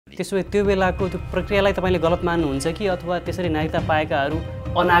त्यसो भए त्यो बेलाको त्यो प्रक्रियालाई तपाईँले गलत मान्नुहुन्छ कि अथवा त्यसरी नागरिकता पाएकाहरू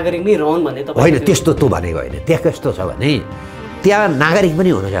अनागरिक नै रहन् भन्ने तपाईँ? होइन, त्यस्तो त भनेको होइन। त्यहाँ कस्तो छ भने त्यहाँ नागरिक पनि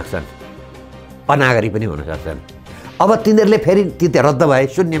हुन सक्छन्, अनागरिक पनि हुन सक्छन्। अब तिनीहरूले फेरि ती रद्द भए,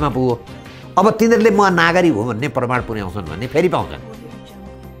 शून्यमा पुग्यो। अब तिनीहरूले म नागरिक हो भन्ने प्रमाण पुर्याउँछन् भने फेरि पाउँछन्।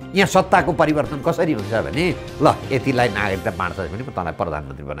 यहाँ सत्ताको परिवर्तन कसरी हुन्छ भने ल यतिलाई नागरिकता बाँड्छ भने म तँलाई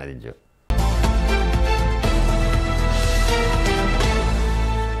प्रधानमन्त्री बनाइदिन्छु।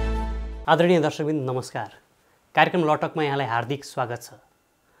 आदरणीय दर्शकवृन्द नमस्कार। कार्यक्रम लटकमा यहाँलाई हार्दिक स्वागत छ।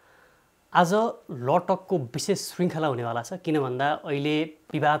 आज लटकको विशेष श्रृङ्खला हुनेवाला छ, किन भन्दा अहिले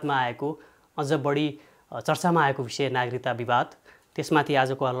विवादमा आएको, अझ बढी चर्चामा आएको विषय नागरिकता विवाद, त्यसमाथि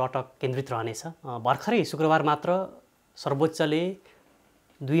आजको लटक केन्द्रित रहनेछ। भर्खरै शुक्रबार मात्र सर्वोच्चले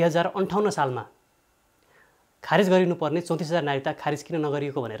 2058 सालमा खारिज गरिनुपर्ने 34,000 नागरिकता खारिज किन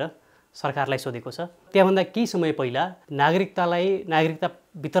नगरिएको भनेर सरकारलाई सोधेको छ। त्यहाँभन्दा केही समय पहिला नागरिकता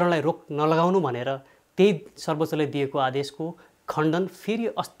वितरणलाई रोक नलगाउनु भनेर त्यही सर्वोच्चले दिएको आदेशको खण्डन फेरि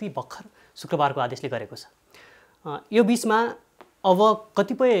अस्ति भर्खर शुक्रबारको आदेशले गरेको छ। यो बिचमा अब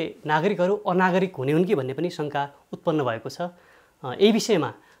कतिपय नागरिकहरू अनागरिक हुने हुन् कि भन्ने पनि शङ्का उत्पन्न भएको छ। यही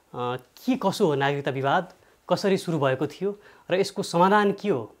विषयमा के कसो हो नागरिकता विवाद, कसरी सुरु भएको थियो र यसको समाधान के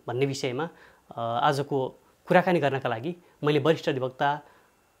हो भन्ने विषयमा आजको कुराकानी गर्नका लागि मैले वरिष्ठ अधिवक्ता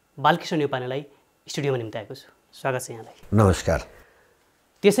बाल कृष्ण न्युपानेलाई स्टुडियोमा निम्ताएको छु। स्वागत छ यहाँलाई। नमस्कार।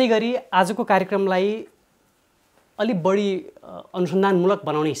 त्यसै गरी आजको कार्यक्रमलाई अलि बढी अनुसन्धानमूलक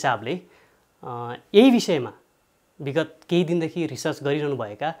बनाउने हिसाबले यही विषयमा विगत केही दिनदेखि रिसर्च गरिरहनु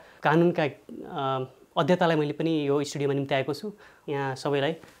भएका कानुनका अध्येतालाई मैले पनि यो स्टुडियोमा निम्ताएको छु। यहाँ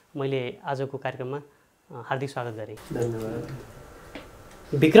सबैलाई मैले आजको कार्यक्रममा हार्दिक स्वागत गरेँ।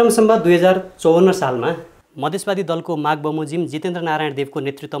 धन्यवाद। विक्रम सम्वत 2054 सालमा मधेसवादी दलको माग बमोजिम जितेन्द्र नारायण देवको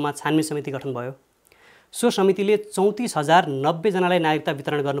नेतृत्वमा छानबिन समिति गठन भयो। सो समितिले 34,090 जनालाई नागरिकता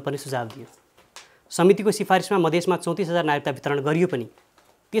वितरण गर्नुपर्ने सुझाव दियो। समितिको सिफारिसमा मधेसमा 34,000 नागरिकता वितरण गरियो पनि।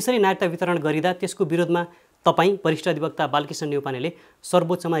 त्यसरी नागरिकता वितरण गरिँदा त्यसको विरोधमा तपाईँ वरिष्ठ अधिवक्ता बाल कृष्ण न्युपानेले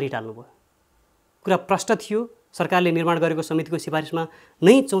सर्वोच्चमा रिट हाल्नुभयो। कुरा प्रष्ट थियो, सरकारले निर्माण गरेको समितिको सिफारिसमा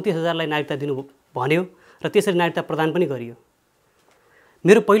नै 34,000लाई नागरिकता दिनु भन्यो र त्यसरी नागरिकता प्रदान पनि गरियो।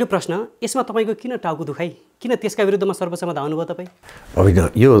 मेरो पहिलो प्रश्न, यसमा तपाईँको किन टाउको दुखाइ, किन त्यसका विरुद्धमा सर्वोच्चमा धाउनुभयो तपाईँ?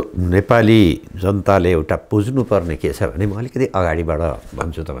 होइन, यो नेपाली जनताले एउटा बुझ्नुपर्ने के छ भने म अलिकति अगाडिबाट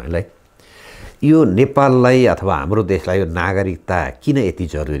भन्छु तपाईँलाई। यो नेपाललाई अथवा हाम्रो देशलाई यो नागरिकता किन यति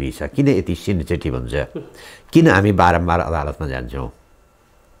जरुरी छ, किन यति सेन्सिटिभ हुन्छ, किन हामी बारम्बार अदालतमा जान्छौँ,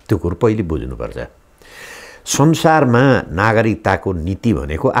 त्यो कुरो पहिले बुझ्नुपर्छ। संसारमा नागरिकताको नीति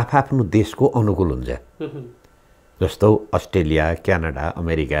भनेको आफआफ्नो देशको अनुकूल हुन्छ। जस्तो अस्ट्रेलिया, क्यानाडा,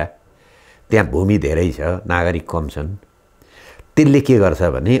 अमेरिका, त्यहाँ भूमि धेरै छ, नागरिक कम छन्। त्यसले के गर्छ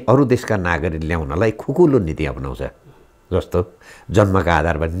भने अरू देशका नागरिक ल्याउनलाई खुकुलो नीति अपनाउँछ। जस्तो जन्मका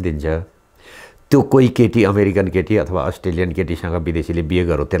आधार पनि दिन्छ। त्यो कोही केटी अमेरिकन केटी अथवा अस्ट्रेलियन केटीसँग विदेशीले बिहे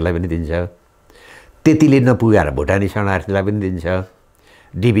गरौँ त्यसलाई पनि दिन्छ। त्यतिले नपुगाएर भुटानी शरणार्थीलाई पनि दिन्छ।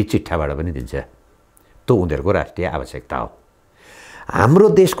 डिबी चिट्ठाबाट पनि दिन्छ। त्यो उनीहरूको राष्ट्रिय आवश्यकता हो। हाम्रो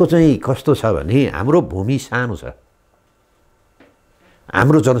देशको चाहिँ कस्तो छ भने हाम्रो भूमि सानो छ,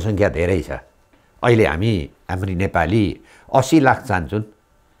 हाम्रो जनसङ्ख्या धेरै छ। अहिले हाम्री नेपाली 80 लाख चाहन्छन्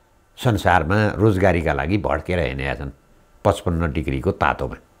संसारमा रोजगारीका लागि भड्केर हिँडेका छन् 55 डिग्रीको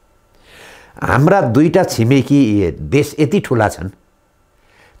तातोमा। हाम्रा दुईटा छिमेकी देश यति ठुला छन्,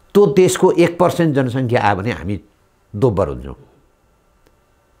 त्यो देशको 1% जनसङ्ख्या आयो भने हामी दोब्बर हुन्छौँ।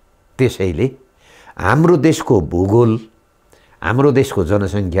 त्यसैले हाम्रो देशको भूगोल, हाम्रो देशको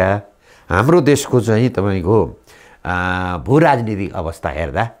जनसङ्ख्या, हाम्रो देशको चाहिँ तपाईँको भूराजनीतिक अवस्था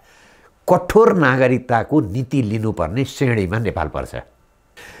हेर्दा कठोर नागरिकताको नीति लिनुपर्ने श्रेणीमा नेपाल पर्छ।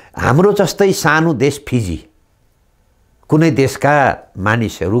 हाम्रो जस्तै सानो देश फिजी, कुनै देशका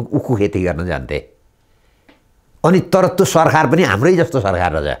मानिसहरू उखु खेती गर्न जान्थे, अनि तर त्यो सरकार पनि हाम्रै जस्तो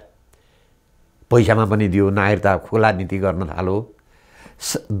सरकार रहेछ। पैसामा पनि दियो, नागरिकता खुला नीति गर्न थाल्यो।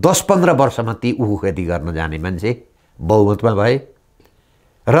 10-15 वर्षमा ती उखु खेती गर्न जाने मान्छे बहुमतमा भए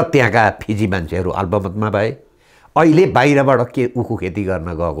र त्यहाँका फिजी मान्छेहरू अल्पमतमा भए। अहिले बाहिरबाट के उखु खेती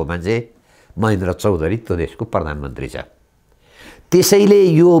गर्न गएको मान्छे महेन्द्र चौधरी त्यो देशको प्रधानमन्त्री छ। त्यसैले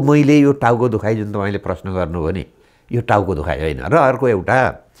मैले यो टाउको दुखाइ जुन तपाईँले प्रश्न गर्नुभयो नि, यो टाउको दुखाइ होइन। र अर्को एउटा,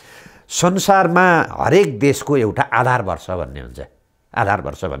 संसारमा हरेक देशको एउटा आधार वर्ष भन्ने हुन्छ। आधार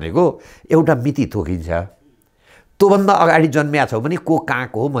वर्ष भनेको एउटा मिति तोकिन्छ। त्योभन्दा अगाडि जन्मिया छौ भने को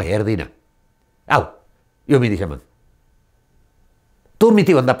कहाँको हो म हेर्दिनँ, आऊ यो मितिसम्म, त्यो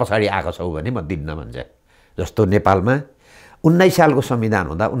मितिभन्दा पछाडि आएको छौ भने म दिन्न भन्छ। जस्तो नेपालमा 19 सालको संविधान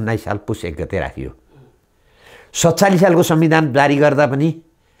हुँदा 19 साल पुस 1 गते राखियो। 47 सालको संविधान जारी गर्दा पनि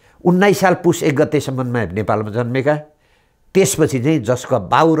 19 साल पुस 1 गतेसम्ममा नेपालमा जन्मेका त्यसपछि चाहिँ जसको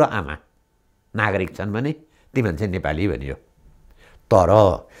बाउ र आमा नागरिक छन् भने ती मान्छे नेपाली भनियो। तर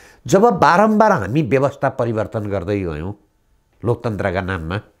जब बारम्बार हामी व्यवस्था परिवर्तन गर्दै गयौँ लोकतन्त्रका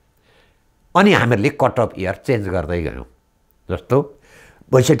नाममा, अनि हामीहरूले कट अफ इयर चेन्ज गर्दै गयौँ। जस्तो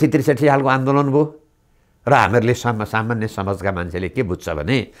 62-63 सालको आन्दोलन भयो र हामीहरूले सामान्य समाजका मान्छेले के बुझ्छ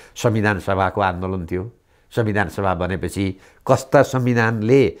भने संविधान सभाको आन्दोलन थियो। संविधान सभा बनेपछि कस्ता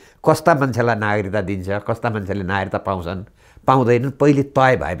संविधानले कस्ता मान्छेलाई नागरिकता दिन्छ, कस्ता मान्छेले नागरिकता पाउँछन् पाउँदैनन् पहिले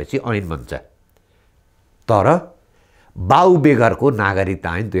तय भएपछि ऐन बन्छ। तर बाउ बेगरको नागरिकता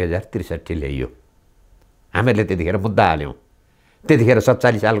ऐन 2063 ल्याइयो। हामीहरूले त्यतिखेर मुद्दा हाल्यौँ। त्यतिखेर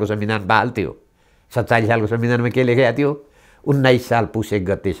 47 सालको संविधान बहाल थियो। 47 सालको संविधानमा के लेखेको थियो? 19 साल पुस 1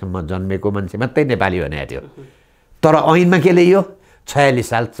 गतेसम्म जन्मेको मान्छे मात्रै नेपाली भनेको थियो। तर ऐनमा के ल्याइयो? 46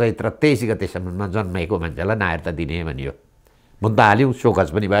 साल चैत्र 23 गतेसम्ममा जन्मेको मान्छेलाई नागरिकता दिने भनियो। मुद्दा हाल्यौँ, शोकज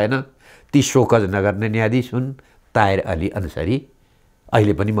पनि भएन। ती शोकज नगर्ने न्यायाधीश हुन् ताहिर अली अन्सारी।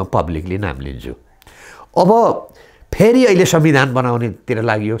 अहिले पनि म पब्लिकली नाम लिन्छु। अब फेरि अहिले संविधान बनाउनेतिर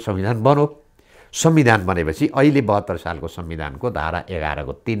लाग्यो। संविधान बन्यो। संविधान बनेपछि अहिले 72 सालको संविधानको धारा 11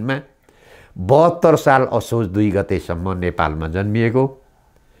 को 3 मा 72 साल असोज 2 गतेसम्म नेपालमा जन्मिएको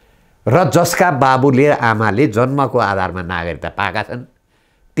र जसका बाबुले आमाले जन्मको आधारमा नागरिकता पाएका छन्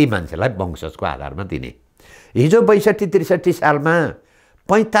ती मान्छेलाई वंशजको आधारमा दिने। हिजो 62-63 सालमा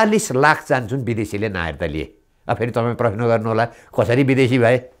 45 लाख चाहन्छन् विदेशीले नागरिकता लिए। अब फेरि तपाईँ प्रश्न गर्नुहोला कसरी विदेशी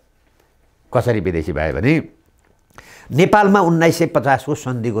भए? कसरी विदेशी भए भने नेपालमा 1950 को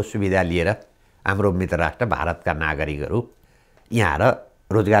सन्धिको सुविधा लिएर हाम्रो मित्र राष्ट्र भारतका नागरिकहरू यहाँ र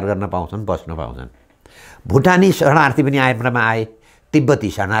रोजगार गर्न पाउँछन्, बस्न पाउँछन्। भुटानी शरणार्थी पनि हाम्रामा आए, तिब्बती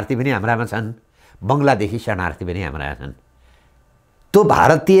शरणार्थी पनि हाम्रामा छन्, बङ्गलादेशी शरणार्थी पनि हाम्रा छन्। त्यो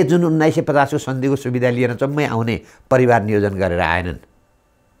भारतीय जुन 1950 को सन्धिको सुविधा लिएर जम्मै आउने परिवार नियोजन गरेर आएनन्।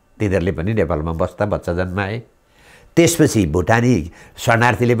 तिनीहरूले पनि नेपालमा बस्दा बच्चा जन्माए। त्यसपछि भुटानी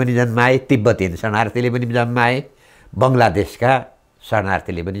शरणार्थीले पनि जन्माए, तिब्बती शरणार्थीले पनि जन्माए, बङ्गलादेशका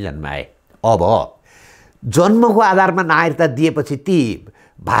शरणार्थीले पनि जन्माए। अब जन्मको आधारमा नागरिकता दिएपछि ती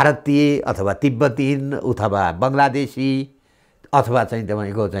भारतीय अथवा तिब्बतीन अथवा बङ्गलादेशी अथवा चाहिँ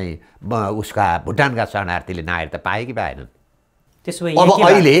तपाईँको चाहिँ उसका भुटानका शरणार्थीले नागरिकता पाए कि पाएनन्? अब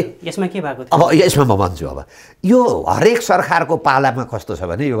अहिले यसमा के भएको थियो? अब यसमा म भन्छु। अब यो हरेक सरकारको पालामा कस्तो छ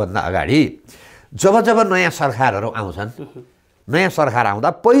भने योभन्दा अगाडि जब जब नयाँ सरकारहरू आउँछन्, नयाँ सरकार आउँदा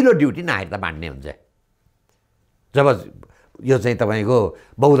पहिलो ड्युटी नागरिकता बाँड्ने हुन्छ। जब यो चाहिँ तपाईँको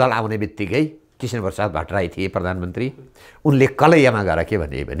बहुदल आउने बित्तिकै कृष्णप्रसाद भट्टराई थिए प्रधानमन्त्री, उनले कलैयामा गएर के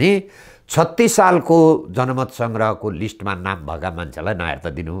भने 36 सालको जनमत सङ्ग्रहको लिस्टमा नाम भएका मान्छेलाई नागरिकता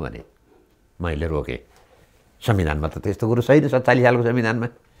दिनु भने मैले रोकेँ। संविधानमा त त्यस्तो कुरो छैन। 47 सालको संविधानमा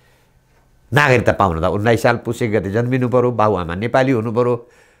नागरिकता पाउनु त 19 साल पुस 1 गते जन्मिनु पऱ्यो, बाबुआमा नेपाली हुनु पऱ्यो,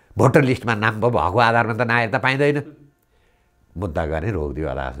 भोटर लिस्टमा नाम भएको आधारमा त नागरिकता पाइँदैन। मुद्दा गर्ने रोकिदियो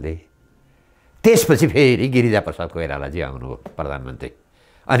अदालतले। त्यसपछि फेरि गिरिजाप्रसाद कोइरालाजी आउनुभयो प्रधानमन्त्री।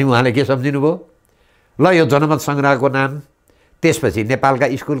 अनि उहाँले के सम्झिनुभयो? ल यो जनमत सङ्ग्रहको नाम, त्यसपछि नेपालका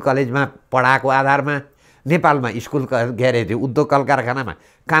स्कुल कलेजमा पढाएको आधारमा नेपालमा स्कुल के अरे त्यो उद्योग कल कारखानामा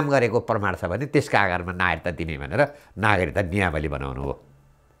काम गरेको प्रमाण छ भने त्यसका आधारमा नागरिकता दिने भनेर नागरिकता नियमावली बनाउनु हो।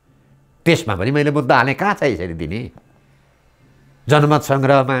 त्यसमा पनि मैले मुद्दा हालेँ, कहाँ छ यसरी दिने? जनमत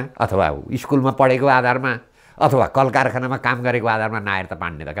सङ्ग्रहमा अथवा स्कुलमा पढेको आधारमा अथवा कल कारखानामा काम गरेको आधारमा नागरिकता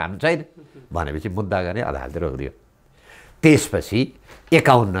बाँड्ने त काम छैन भनेपछि मुद्दा गर्ने, अदालतले रोकिदियो। त्यसपछि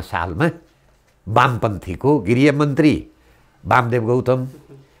 51 सालमा वामपन्थीको गृहमन्त्री वामदेव गौतम,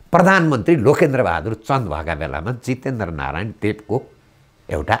 प्रधानमन्त्री लोकेन्द्र बहादुर चन्द भएका बेलामा जितेन्द्र नारायण देवको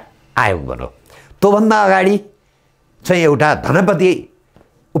एउटा आयोग बन्यो। त्योभन्दा अगाडि चाहिँ एउटा धनपति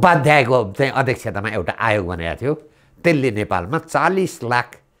उपाध्यायको चाहिँ अध्यक्षतामा एउटा आयोग बनेको थियो। त्यसले नेपालमा 40 लाख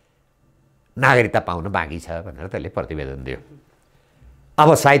नागरिकता पाउन बाँकी छ भनेर त्यसले प्रतिवेदन दियो।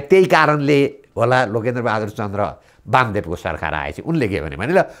 अब सायद त्यही कारणले होला लोकेन्द्र बहादुर चन्द र वामदेवको सरकार आएपछि उनले के भने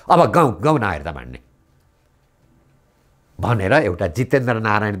ल अब गाउँ नागरिकता बाँड्ने भनेर एउटा जितेन्द्र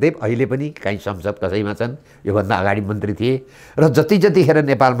नारायण देव अहिले पनि कहीँ संसद कसैमा छन्, योभन्दा अगाडि मन्त्री थिए र जतिखेर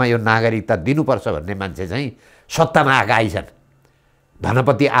नेपालमा यो नागरिकता दिनुपर्छ भन्ने मान्छे चाहिँ सत्तामा आएका आइछन्।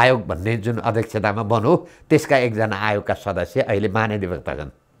 धनपति आयोग भन्ने जुन अध्यक्षतामा बन्यो त्यसका एकजना आयोगका सदस्य अहिले महाधिवक्ता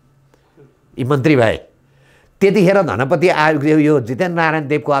छन्, यी मन्त्री भए। त्यतिखेर धनपति आयोग यो जितेन्द्र नारायण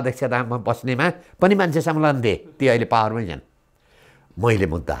देवको अध्यक्षतामा बस्नेमा पनि मान्छे संलग्न थिए, ती अहिले पावरमै छन्। मैले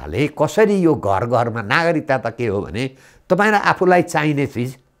मुद्दा हालेँ कसरी यो घर घरमा नागरिकता त के हो भने तपाईँलाई आफूलाई चाहिने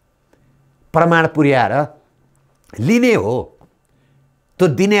चिज प्रमाण पुर्याएर लिने हो। त्यो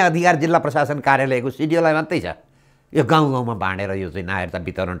दिने अधिकार जिल्ला प्रशासन कार्यालयको सिडिओलाई मात्रै छ। यो गाउँ गाउँमा बाँडेर यो चाहिँ नागरिकता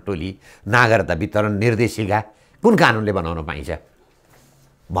वितरण टोली, नागरिकता वितरण निर्देशिका कुन कानुनले बनाउन पाइन्छ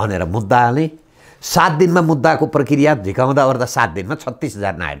भनेर मुद्दा हालेँ। 7 दिनमा मुद्दाको प्रक्रिया झिकाउँदा ओर्दा 7 दिनमा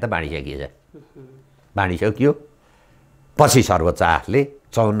 36,000 नागरिकता बाँडिसकिएछ। बाँडिसक्यो। पछि सर्वोच्च आठले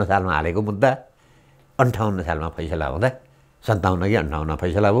 54 सालमा हालेको मुद्दा 58 सालमा फैसला हुँदा 57 कि 58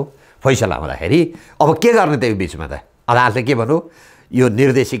 फैसला भयो। फैसला हुँदाखेरि अब के गर्ने त यो बिचमा त अदालतले के भन्यो, यो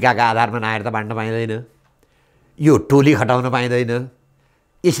निर्देशिकाका आधारमा नागरिकता बाँड्न पाइँदैन, यो टोली खटाउन पाइँदैन,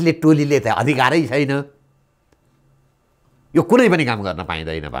 यसले टोलीले त अधिकारै छैन, यो कुनै पनि काम गर्न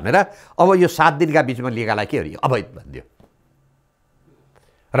पाइँदैन भनेर अब यो 7 दिनका बिचमा लिएकालाई के हो अवैध भनिदियो।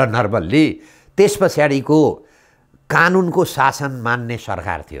 र नर्बलले त्यस पछाडिको कानुनको शासन मान्ने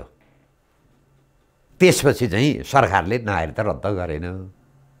सरकार थियो, त्यसपछि चाहिँ सरकारले नागरिकता रद्द गरेन।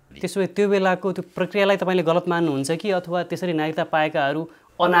 त्यसो भए त्यो बेलाको त्यो प्रक्रियालाई तपाईँले गलत मान्नुहुन्छ कि अथवा त्यसरी नागरिकता पाएकाहरू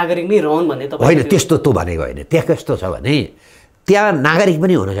अनागरिक नै रहन् भन्ने तपाईँ? होइन, त्यस्तो त भनेको होइन। त्यहाँ कस्तो छ भने त्यहाँ नागरिक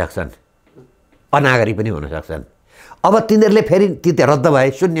पनि हुन सक्छन्, अनागरिक पनि हुन सक्छन्। अब तिनीहरूले फेरि ती रद्द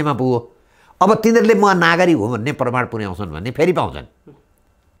भए, शून्यमा पुग्यो। अब तिनीहरूले म नागरिक हो भन्ने प्रमाण पुर्याउँछन् भने फेरि पाउँछन्।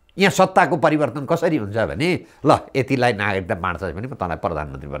 यहाँ सत्ताको परिवर्तन कसरी हुन्छ भने ल यतिलाई नागरिकता बाँड्छ भने म तँलाई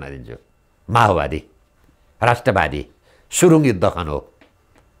प्रधानमन्त्री बनाइदिन्छु। माओवादी, राष्ट्रवादी सुरुङ युद्ध खनो,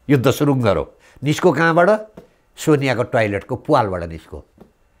 युद्ध सुरुङ गरो, निस्को कहाँबाट? सोनियाको टोयलेटको पुवालबाट निस्को।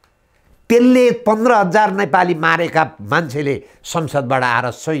 त्यसले 15,000 नेपाली मारेका मान्छेले संसदबाट आएर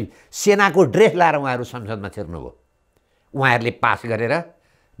सेनाको ड्रेस लाएर उहाँहरू संसदमा छिर्नुभयो। उहाँहरूले पास गरेर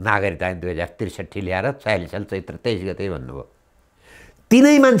नागरिकता ऐन 2063 ल्याएर 46 साल चैत्र 23 गते भन्नुभयो।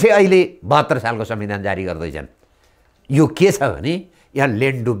 तिनै मान्छे अहिले 72 सालको संविधान जारी गर्दैछन्। यो के छ भने यहाँ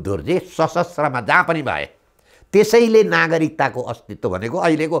लेन्डुप चाहिँ सशस्त्रमा जहाँ पनि भए, त्यसैले नागरिकताको अस्तित्व भनेको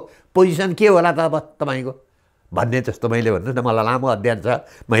अहिलेको पोजिसन के होला त अब तपाईँको भन्ने जस्तो मैले भन्नु न, मलाई लामो अध्ययन छ,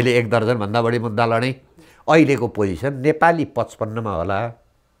 मैले 1 दर्जनभन्दा बढी मुद्दा लडेँ। अहिलेको पोजिसन नेपाली 55मा होला,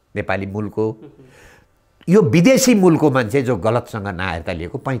 नेपाली मूलको। यो विदेशी मूलको मान्छे जो गलतसँग नागरिकता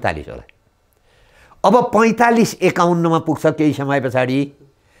लिएको 45 होला। अब 45-51मा पुग्छ केही समय पछाडि,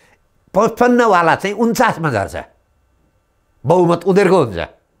 55 वाला चाहिँ 49मा झर्छ, बहुमत उनीहरूको हुन्छ।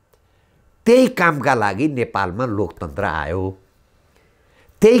 त्यही कामका लागि नेपालमा लोकतन्त्र आयो,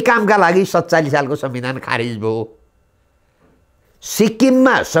 त्यही कामका लागि 47 सालको संविधान खारिज भयो।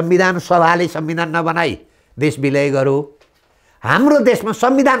 सिक्किममा संविधान सभाले संविधान नबनाई देश विलय गर्यो, हाम्रो देशमा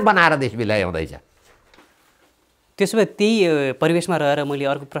संविधान बनाएर देश विलय हुँदैछ। त्यसो भए त्यही परिवेशमा रहेर मैले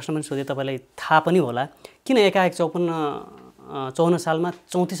अर्को प्रश्न पनि सोधेँ, तपाईँलाई थाहा पनि होला किन एकाएक 54 सालमा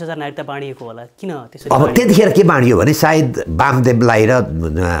 34,000 नागरिकता बाँडिएको होला, किन त्यसरी? अब त्यतिखेर के बाँडियो भने सायद वामदेवलाई र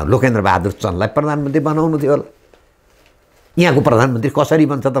लोकेन्द्र बहादुर चन्दलाई प्रधानमन्त्री बनाउनु थियो होला। यहाँको प्रधानमन्त्री कसरी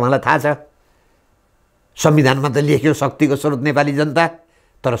बन्छ तपाईँलाई थाहा छ? संविधानमा त लेख्यो शक्तिको स्रोत नेपाली जनता,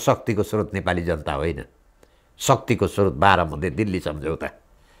 तर शक्तिको स्रोत नेपाली जनता होइन। शक्तिको स्रोत 12 मध्ये दिल्ली सम्झौता,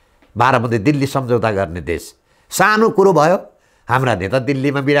 12 मध्ये दिल्ली सम्झौता गर्ने देश। सानो कुरो भयो, हाम्रा नेता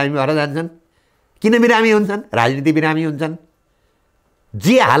दिल्लीमा बिरामी भएर जान्छन्। किन बिरामी हुन्छन्? राजनीति बिरामी हुन्छन्।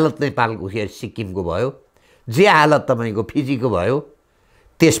 जे हालत नेपालको सिक्किमको भयो, जे हालत तपाईँको फिजीको भयो,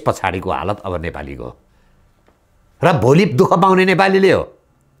 त्यस पछाडिको हालत अब नेपालीको हो। र भोलि दुःख पाउने नेपालीले हो।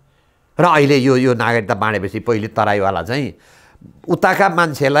 र अहिले यो नागरिकता बाँडेपछि पहिले तराईवाला चाहिँ उताका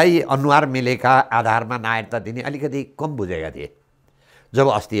मान्छेलाई अनुहार मिलेका आधारमा नागरिकता दिने अलिकति कम बुझेका थिए। जब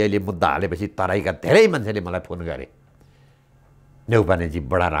अस्ति अहिले मुद्दा हालेपछि तराईका धेरै मान्छेले मलाई फोन गरे, नेउपानेजी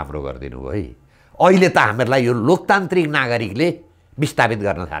बडा राम्रो गरिदिनु भयो है, अहिले त हामीहरूलाई यो लोकतान्त्रिक नागरिकले विस्थापित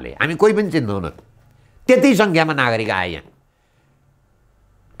गर्न थाले, हामी कोही पनि चिन्दैनौँ। त्यति सङ्ख्यामा नागरिक आए यहाँ।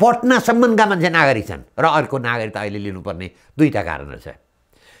 पटनासम्मका मान्छे नागरिक छन् र अर्को नागरिकता अहिले लिनुपर्ने दुईवटा कारणहरू छ।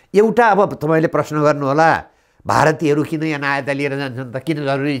 एउटा, अब तपाईँले प्रश्न गर्नुहोला भारतीयहरू किन यहाँ नागरिकता लिएर जान्छन् त, किन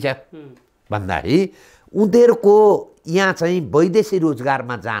जरुरी छ भन्दाखेरि उनीहरूको यहाँ चाहिँ वैदेशिक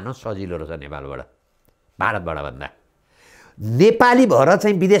रोजगारमा जान सजिलो रहेछ नेपालबाट, भारतबाट भन्दा। नेपाली भएर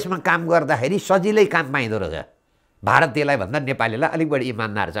चाहिँ विदेशमा काम गर्दाखेरि सजिलै काम पाइँदो रहेछ। भारतीयलाई भन्दा नेपालीलाई अलिक बढी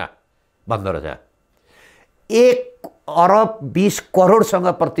इमान्दार छ भन्दो रहेछ। 1 अरब 20 करोडसँग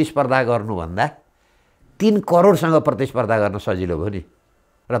प्रतिस्पर्धा गर्नुभन्दा 3 करोडसँग प्रतिस्पर्धा गर्न सजिलो भयो नि।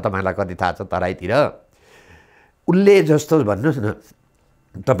 र तपाईँलाई कति थाहा छ, तराईतिर उसले जस्तो भन्नुहोस् न,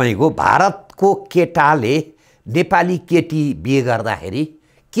 तपाईँको भारतको केटाले नेपाली केटी बिहे गर्दाखेरि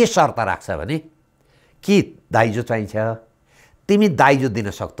के शर्त राख्छ भने कि दाइजो चाहिन्छ, तिमी दाइजो दिन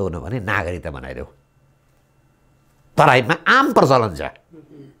सक्दैनौ भने नागरिकता बनाइदेऊ। तराईमा आम प्रचलन छ।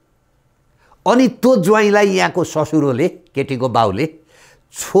 अनि त्यो ज्वाइँलाई यहाँको ससुरोले, केटीको बाउले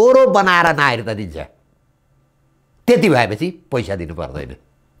छोरो बनाएर नागरिकता दिन्छ। त्यति भएपछि पैसा दिनु पर्दैन,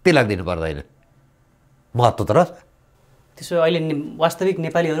 तिलक दिनु पर्दैन। महत्त्व त रहेछ। त्यसो अहिले वास्तविक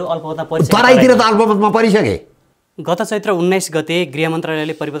नेपालीहरू अल्पमतमा परिसके। तराईतिर त अल्पमतमा परिसके। गत चैत्र 19 गते गृह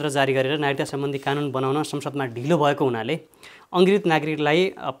मन्त्रालयले परिपत्र जारी गरेर नागरिकता सम्बन्धी कानुन बनाउन संसदमा ढिलो भएको हुनाले अङ्गीकृत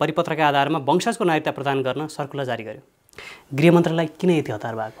नागरिकलाई परिपत्रका आधारमा वंशजको नागरिकता प्रदान गर्न सर्कुलर जारी गर्यो। गृह मन्त्रालय किन यति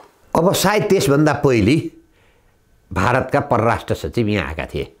हतार भएको? अब सायद त्यसभन्दा पहिले भारतका परराष्ट्र सचिव यहाँ आएका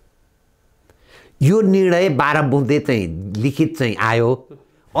थिए। यो निर्णय 12 बुँदे चाहिँ लिखित चाहिँ आयो,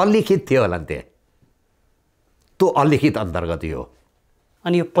 अलिखित थियो होला नि त्यो। त्यो अलिखित अन्तर्गत हो।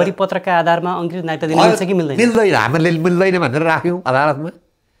 अनि यो परिपत्रका आधारमा अङ्गीकृत नागरिकता दिन मिल्छ कि मिल्दैन? मिल्दैन, हामीले मिल्दैन भनेर राख्यौँ अदालतमा।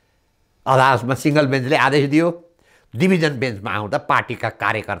 अदालतमा सिङ्गल बेन्चले आदेश दियो। डिभिजन बेन्चमा आउँदा पार्टीका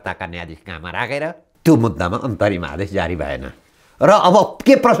कार्यकर्ताका न्यायाधीश कहाँमा राखेर त्यो मुद्दामा अन्तरिम आदेश जारी भएन। र अब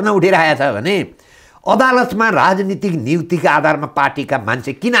के प्रश्न उठिरहेको छ भने अदालतमा राजनीतिक नियुक्तिका आधारमा पार्टीका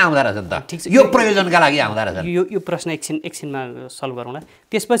मान्छे किन आउँदा रहेछन् त? यो प्रयोजनका लागि आउँदा रहेछन्। यो प्रश्न एकछिनमा सल्भ गरौँला।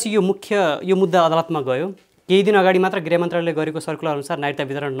 त्यसपछि यो मुद्दा अदालतमा गयो। केही दिन अगाडि मात्र गृह मन्त्रालयले गरेको सर्कुलर अनुसार नागरिकता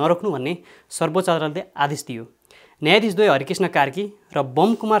वितरण नरोक्नु भन्ने सर्वोच्च अदालतले आदेश दियो। न्यायाधीश द्वय हरिकृष्ण कार्की र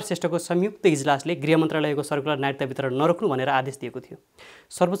बम कुमार श्रेष्ठको संयुक्त इजलासले गृह मन्त्रालयको सर्कुलर नागरिकता वितरण नरोक्नु भनेर आदेश दिएको थियो।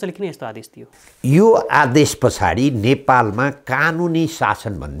 सर्वोच्चले किन यस्तो आदेश दियो? यो आदेश पछाडि नेपालमा कानुनी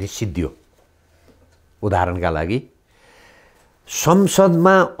शासन भन्ने सिद्धियो। उदाहरणका लागि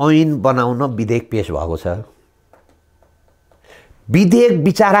संसदमा ऐन बनाउन विधेयक पेश भएको छ। विधेयक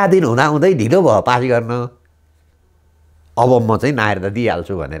विचाराधीन हुँदाहुँदै ढिलो भयो पास गर्न। अब म चाहिँ नागरिकता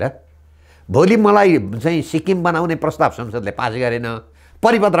दिइहाल्छु भनेर भोलि मलाई चाहिँ सिक्किम बनाउने प्रस्ताव संसदले पास गरेन,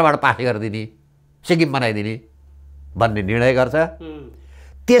 परिपत्रबाट पास गरिदिने, सिक्किम बनाइदिने भन्ने निर्णय गर्छ।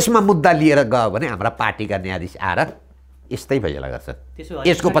 त्यसमा मुद्दा लिएर गयो भने हाम्रा पार्टीका न्यायाधीश आएर यस्तै फैसला गर्छ।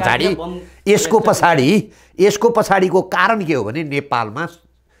 यसको पछाडिको कारण के हो भने नेपालमा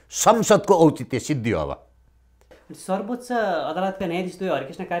संसदको औचित्य सिद्धियो। अब सर्वोच्च अदालतका न्यायाधीश द्वय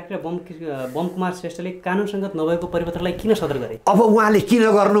हरिकृष्ण कार्की र बम कुमार श्रेष्ठले कानुनसङ्गत नभएको परिपत्रलाई किन सदर गरे? अब उहाँले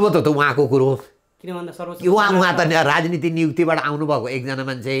किन गर्नुभयो त उहाँको कुरो? किन भन्दा सर्वोच्च उहाँ त राजनीति नियुक्तिबाट आउनुभएको एकजना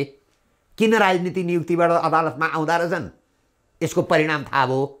मान्छे। किन राजनीति नियुक्तिबाट अदालतमा आउँदा रहेछन्? यसको परिणाम थाहा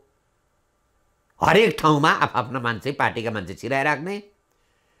भयो। हरेक ठाउँमा आफ्ना मान्छे, पार्टीका मान्छे छिराइराख्ने।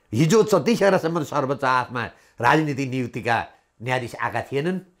 हिजो 36सम्म सर्वोच्च अदालतमा राजनीति नियुक्तिका न्यायाधीश आएका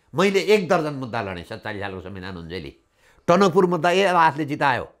थिएनन्। मैले 1 दर्जन मुद्दा लडेँ 47 सालको संविधान हुन्जेली। टनकपुर मुद्दा अदालतले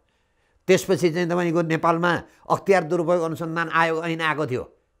जितायो। त्यसपछि चाहिँ तपाईँको नेपालमा अख्तियार दुरुपयोग अनुसन्धान आयोग ऐन आएको थियो।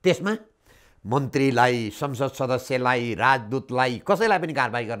 त्यसमा मन्त्रीलाई, संसद सदस्यलाई, राजदूतलाई कसैलाई पनि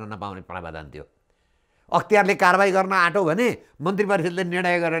कारबाही गर्न नपाउने प्रावधान थियो। अख्तियारले कारबाही गर्न आँटो भने मन्त्री परिषदले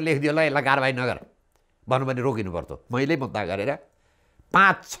निर्णय गरेर लेखिदियो, ल यसलाई कारबाही नगर भन्नु भने रोकिनु पर्थ्यो। मैले मुद्दा गरेर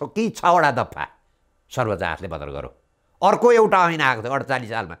 5 कि 6वटा दफा सर्वोच्च अदालतले बदर गर्यो। अर्को एउटा ऐन आएको थियो 48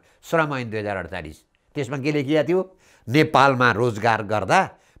 सालमा, श्रम ऐन 2048। त्यसमा के लेखिएको थियो? नेपालमा रोजगार गर्दा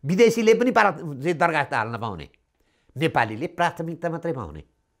विदेशीले पनि दरखास्त हाल्न पाउने, नेपालीले प्राथमिकता मात्रै पाउने।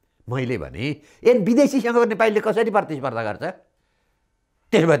 मैले भने विदेशीसँग नेपालीले कसरी प्रतिस्पर्धा गर्छ?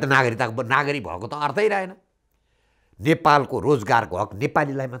 त्यसो भए त नागरिक भएको त अर्थै रहेन। नेपालको रोजगारको हक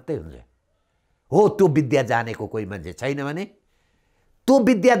नेपालीलाई मात्रै हुन्छ। हो, त्यो विद्या जानेको कोही मान्छे छैन भने त्यो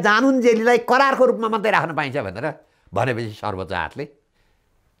विद्या जानुन्जेलीलाई करारको रूपमा मात्रै राख्न पाइन्छ भनेपछि सर्वोच्च अदालतले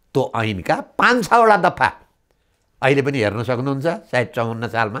त्यो ऐनका 5-6वटा दफा अहिले पनि हेर्न सक्नुहुन्छ। सायद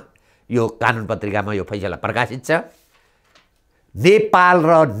 54 सालमा यो कानुन पत्रिकामा यो फैसला प्रकाशित छ। नेपाल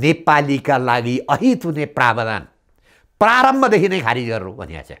र नेपालीका लागि अहित हुने प्रावधान प्रारम्भदेखि नै खारिज गर्नु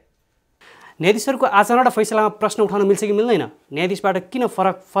भनिएको छ। न्यायाधीशहरूको आचरण र फैसलामा प्रश्न उठाउन मिल्छ कि मिल्दैन? न्यायाधीशबाट किन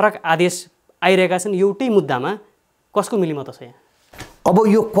फरक आदेश आइरहेका छन्? एउटै मुद्दामा कसको मिलिमत छ यहाँ? अब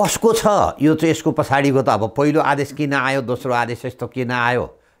यो कसको छ? यो चाहिँ यसको पछाडिको त अब पहिलो आदेश किन आयो, दोस्रो आदेश यस्तो किन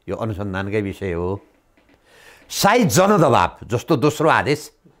आयो, यो अनुसन्धानकै विषय हो। सायद जनदबाब जस्तो दोस्रो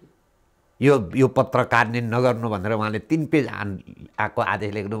आदेश यो पत्र कार्यान्वयन नगर्नु भनेर उहाँले 3 पेज आएको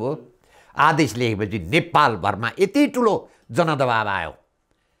आदेश लेख्नुभयो। आदेश लेखेपछि नेपालभरमा यति ठुलो जनदबाब आयो,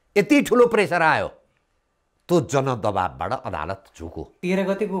 यति ठुलो प्रेसर आयो। त्यो जनदबाबबाट अदालत झुक्यो। 13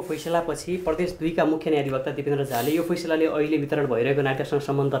 गतेको फैसलापछि प्रदेश 2 का मुख्य न्यायाधिवक्ता दिपेन्द्र झाले यो फैसलाले अहिले वितरण भइरहेको नागरिकतासँग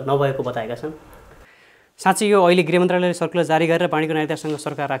सम्बन्ध नभएको बताएका छन्। साँच्चै यो अहिले गृह मन्त्रालयले सर्कुलर जारी गरेर बाँडीको नागरिकतासँग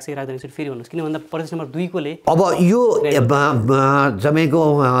सरकार राख्छ कि राख्दैन फेरि भन्नुहोस्? किन भन्दा प्रदेश नम्बर 2 कोले अब यो जमेको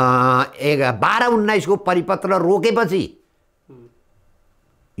 12-19 को परिपत्र रोकेपछि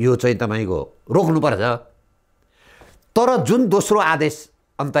यो चाहिँ तपाईँको रोक्नुपर्छ। तर जुन दोस्रो आदेश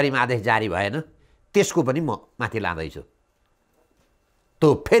अन्तरिम आदेश जारी भएन त्यसको पनि म माथि लाँदैछु। त्यो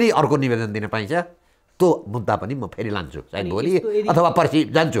फेरि अर्को निवेदन दिन पाइन्छ। त्यो मुद्दा पनि म फेरि लान्छु, सायद भोलि अथवा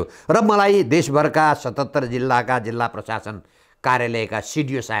पर्सि जान्छु। र मलाई देशभरका 77 जिल्लाका जिल्ला प्रशासन कार्यालयका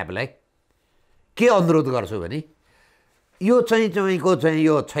सिडिओ साहेबलाई के अनुरोध गर्छु भने यो चाहिँ तपाईँको चाहिँ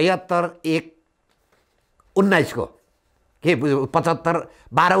यो 76-1-19 को के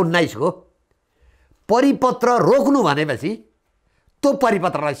 75-12-19 को परिपत्र रोक्नु भनेपछि त्यो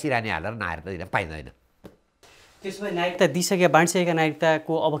परिपत्रलाई सिरानी हालेर नागरिकता दिन पाइँदैन। त्यसो भए नागरिकता दिइसकेका बाँडिसकेका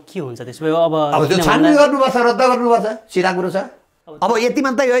नागरिकताको अब के हुन्छ? त्यसो भए अब त्यो छानबिन गर्नुपर्छ, रद्द गर्नुपर्छ, सिधा कुरो छ। अब यति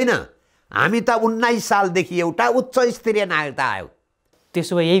मात्रै होइन, हामी त 19 सालदेखि एउटा उच्च स्तरीय नागरिकता आयो।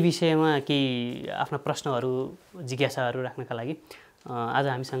 त्यसो भए यही विषयमा केही आफ्ना प्रश्नहरू जिज्ञासाहरू राख्नका लागि आज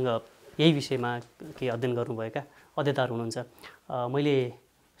हामीसँग यही विषयमा केही अध्ययन गर्नुभएका अध्येताहरू हुनुहुन्छ। मैले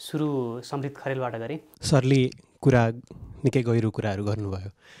सुरु समृद्ध खरेलबाट गरेँ। सरले कुरा निकै गहिरो कुराहरू गर्नुभयो।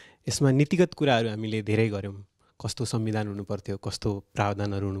 यसमा नीतिगत कुराहरू हामीले धेरै गऱ्यौँ। कस्तो संविधान हुनुपर्थ्यो, कस्तो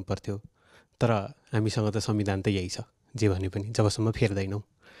प्रावधानहरू हुनुपर्थ्यो, तर हामीसँग त संविधान त यही छ, जे भने पनि जबसम्म फेर्दैनौँ।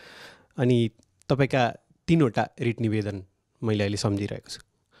 अनि तपाईँका 3वटा रिट निवेदन मैले अहिले सम्झिरहेको छु।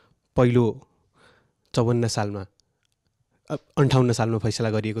 पहिलो 54 सालमा 58 सालमा फैसला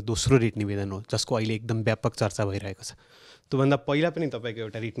गरिएको दोस्रो रिट निवेदन हो, जसको अहिले एकदम व्यापक चर्चा भइरहेको छ। त्योभन्दा पहिला पनि तपाईँको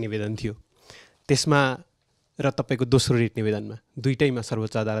एउटा रिट निवेदन थियो, त्यसमा र तपाईँको दोस्रो रिट निवेदनमा दुईटैमा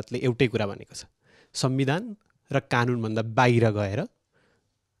सर्वोच्च अदालतले एउटै कुरा भनेको छ, संविधान र कानुनभन्दा बाहिर गएर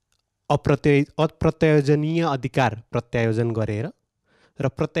अप्रत्यायोजनीय अधिकार प्रत्यायोजन गरेर र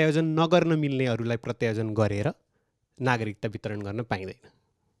प्रत्यायोजन नगर्न मिल्नेहरूलाई प्रत्यायोजन गरेर नागरिकता वितरण गर्न पाइँदैन।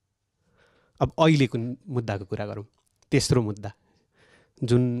 अब अहिलेको मुद्दाको कुरा गरौँ। तेस्रो मुद्दा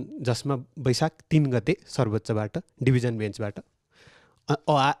जसमा वैशाख 3 गते सर्वोच्चबाट डिभिजन बेन्चबाट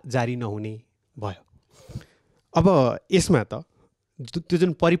जारी नहुने भयो। अब यसमा त त्यो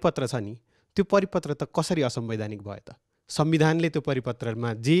जुन परिपत्र छ नि, त्यो परिपत्र त कसरी असंवैधानिक भयो त? संविधानले त्यो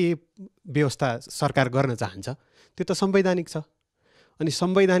परिपत्रमा जे व्यवस्था सरकार गर्न चाहन्छ त्यो त संवैधानिक छ। अनि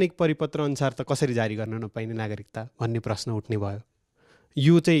संवैधानिक परिपत्र अनुसार त कसरी जारी गर्न नपाइने नागरिकता भन्ने प्रश्न उठ्ने भयो।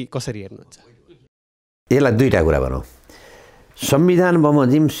 यो चाहिँ कसरी हेर्नुहुन्छ? यसलाई दुईटा कुरा भनौँ। संविधान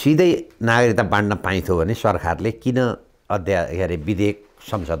बमोजिम सिधै नागरिकता बाँड्न पाइन्थ्यो भने सरकारले किन विधेयक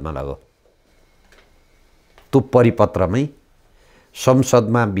संसदमा लग्यो? त्यो परिपत्रमै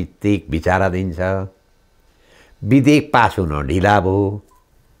संसदमा विधेयक विचाराधीन छ, विधेयक पास हुन ढिला भयो,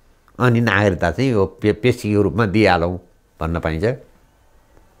 अनि नागरिकता चाहिँ यो पेशीको रूपमा दिइहालौँ भन्न पाइन्छ।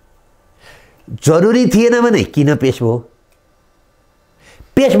 जरुरी थिएन भने किन पेश भयो?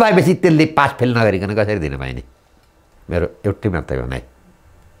 पेश भएपछि त्यसले पास फेल नगरिकन कसरी दिन पाइने? मेरो एउटै मात्रै भनाइ।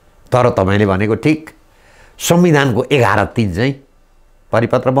 तर तपाईँले भनेको ठिक, संविधानको 11(3) चाहिँ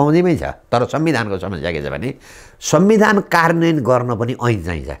परिपत्र बमोजिमै छ, तर संविधानको समस्या के छ भने संविधान कार्यान्वयन गर्न पनि ऐन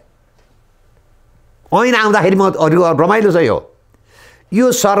चाहिन्छ। ऐन आउँदाखेरि म रमाइलो छ।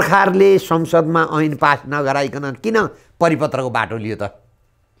 यो सरकारले संसदमा ऐन पास नगराइकन किन परिपत्रको बाटो लियो त?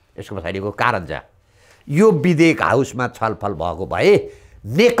 यसको पछाडिको कारण छ, यो विधेयक हाउसमा छलफल भएको भए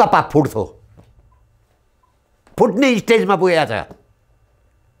नेकपा फुट्थ्यो, फुट्ने स्टेजमा पुगेको छ।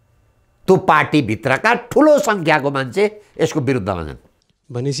 त्यो पार्टीभित्रका ठुलो सङ्ख्याको मान्छे यसको विरुद्धमा छन्।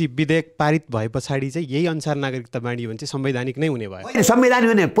 भनेपछि विधेयक पारित भए पछाडि चाहिँ यही अनुसार नागरिकता बाँडियो भने चाहिँ संवैधानिक नै हुने भयो? होइन, संवैधानिक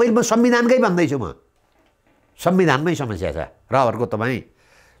हुने पहिले म संविधानकै भन्दैछु। म संविधानमै समस्या छ। र अर्को तपाईँ,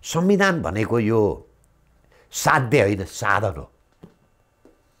 संविधान भनेको यो साध्य होइन, साधन हो।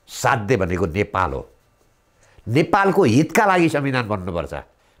 साध्य भनेको नेपाल हो। नेपालको हितका लागि संविधान बन्नुपर्छ,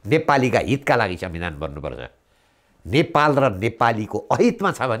 नेपालीका हितका लागि संविधान बन्नुपर्छ। नेपाल र नेपालीको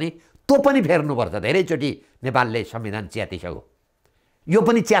अहितमा छ भने त्यो पनि फेर्नुपर्छ। धेरैचोटि नेपालले संविधान च्यातिसक्यो, यो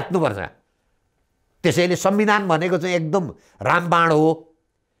पनि च्यात्नुपर्छ। त्यसैले संविधान भनेको चाहिँ एकदम रामबाण हो,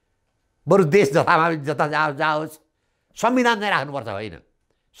 बरु देश जता जाओस् संविधान चाहिँ राख्नुपर्छ। होइन,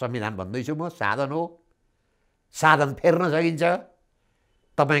 संविधान भन्दैछु म साधन हो। साधन फेर्न सकिन्छ।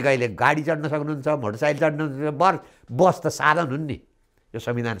 तपाईँ कहिले गाडी चढ्न सक्नुहुन्छ, मोटरसाइकल चढ्नुहुन्छ, बस त साधन हुन् नि। यो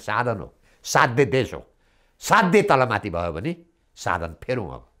संविधान साधन हो, साध्य देश हो। साध्य तलमाथि भयो भने साधन फेरौँ।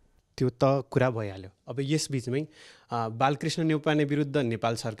 अब त्यो त कुरा भइहाल्यो। अब यस बिचमै बालकृष्ण न्यौपाने विरुद्ध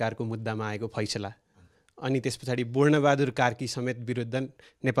नेपाल सरकारको मुद्दामा आएको फैसला, अनि त्यस पछाडि पूर्णबहादुर कार्की समेत विरुद्ध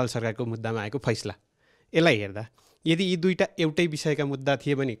नेपाल सरकारको मुद्दामा आएको फैसला, यसलाई हेर्दा यदि यी दुईटा एउटै विषयका मुद्दा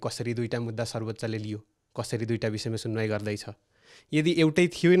थिए भने कसरी दुईटा मुद्दा सर्वोच्चले लियो? कसरी दुईटा विषयमा सुनवाई गर्दैछ? यदि एउटै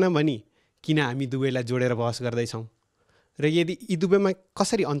थिएन भने किन हामी दुवैलाई जोडेर बहस गर्दैछौँ? र यदि यी दुवैमा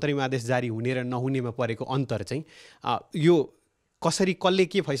कसरी अन्तरिम आदेश जारी हुने र नहुनेमा परेको अन्तर चाहिँ यो कसरी कसले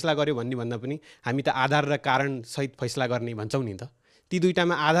के फैसला गर्यो भन्ने भन्दा पनि हामी त आधार र कारण सहित फैसला गर्ने भन्छौँ नि त। ती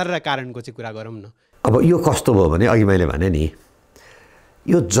दुईटामा आधार र कारणको चाहिँ कुरा गरौँ न। अब यो कस्तो भयो भने अघि मैले भने नि,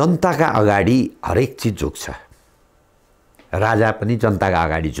 यो जनताका अगाडि हरेक चिज झुक्छ। राजा पनि जनताका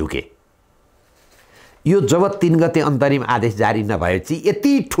अगाडि झुके। यो जब 3 गते अन्तरिम आदेश जारी नभएपछि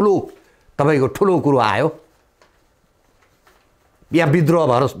यति ठुलो तपाईँको ठुलो कुरो आयो, या विद्रोह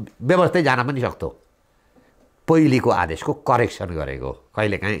भएर व्यवस्थै जान पनि सक्थ्यो। पहिलेको आदेशको करेक्सन गरेको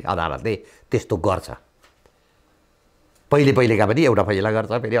कहिलेकाहीँ अदालतले त्यस्तो गर्छ। पहिलेका पनि एउटा फैसला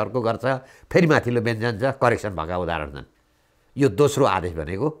गर्छ, फेरि अर्को गर्छ, फेरि माथिल्लो बेन्च जान्छ, करेक्सन भएका उदाहरण छन्। यो दोस्रो आदेश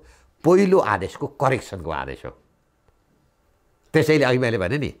भनेको पहिलो आदेशको करेक्सनको आदेश हो। त्यसैले अघि मैले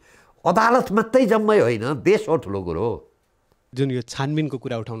भने नि, अदालत मात्रै जम्मै होइन, देश हो ठुलो कुरो। जुन यो छानबिनको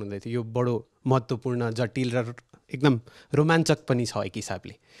कुरा उठाउनु हुँदै थियो, यो बडो महत्त्वपूर्ण, जटिल र एकदम रोमाञ्चक पनि छ एक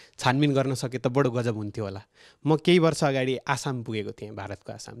हिसाबले। छानबिन गर्न सके त बडो गजब हुन्थ्यो होला। म केही वर्ष अगाडि आसाम पुगेको थिएँ,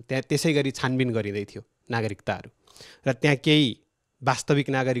 भारतको आसाम। त्यहाँ त्यसै गरी छानबिन गरिँदै थियो नागरिकताहरू, र त्यहाँ केही वास्तविक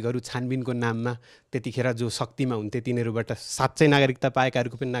नागरिकहरू छानबिनको नाममा त्यतिखेर जो शक्तिमा हुन्थे तिनीहरूबाट साँच्चै नागरिकता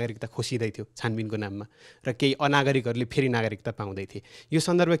पाएकाहरूको पनि नागरिकता खोसिँदै थियो छानबिनको नाममा, र केही अनागरिकहरूले फेरि नागरिकता पाउँदै थिए। यो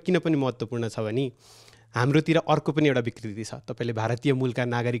सन्दर्भ किन पनि महत्त्वपूर्ण छ भने हाम्रोतिर अर्को पनि एउटा विकृति छ। तपाईँले भारतीय मूलका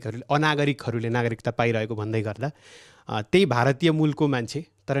अनागरिकहरूले नागरिकता पाइरहेको भन्दै गर्दा त्यही भारतीय मूलको मान्छे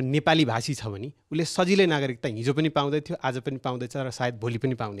तर नेपाली भाषी छ भने उसले सजिलै नागरिकता हिजो पनि पाउँदै थियो, आज पनि पाउँदैछ, र सायद भोलि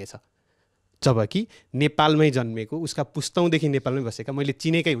पनि पाउनेछ। जबकि नेपालमै जन्मेको, उसका पुस्तौँदेखि नेपालमै बसेका, मैले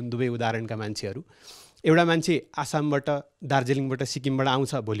चिनेकै हुन् दुवै उदाहरणका मान्छेहरू। एउटा मान्छे आसामबाट, दार्जिलिङबाट, सिक्किमबाट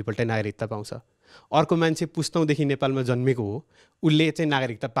आउँछ, भोलिपल्टै नागरिकता पाउँछ। अर्को मान्छे पुस्तौँदेखि नेपालमा जन्मेको हो, उसले चाहिँ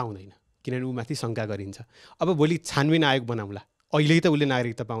नागरिकता पाउँदैन, किनभने ऊ माथि शङ्का गरिन्छ। अब भोलि छानबिन आयोग बनाउँला, अहिले त उसले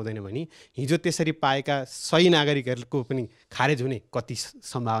नागरिकता पाउँदैन भने हिजो त्यसरी पाएका सही नागरिकहरूको पनि खारेज हुने कति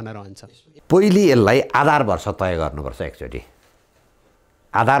सम्भावना रहन्छ। पहिले यसलाई आधार वर्ष तय गर्नुपर्छ। एकचोटि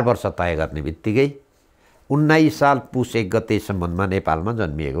आधार वर्ष तय गर्ने बित्तिकै 19 साल पुस 1 गतेसम्ममा नेपालमा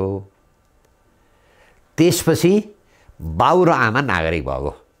जन्मिएको, त्यसपछि बाउ र आमा नागरिक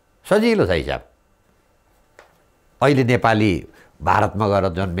भएको, सजिलो छ हिसाब। अहिले नेपाली भारतमा गएर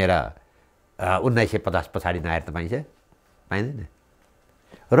जन्मेर 1950 पछाडि नागरिकता पाइन्छ? पाइँदैन।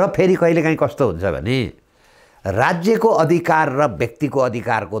 र फेरि कहिलेकाहीँ कस्तो हुन्छ भने राज्यको अधिकार र व्यक्तिको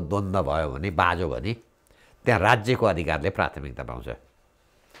अधिकारको द्वन्द्व भयो भने, बाजो भने, त्यहाँ राज्यको अधिकारले प्राथमिकता पाउँछ।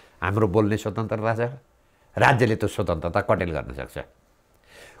 हाम्रो बोल्ने स्वतन्त्रता छ, राज्यले त्यो स्वतन्त्रता कटेल गर्न सक्छ।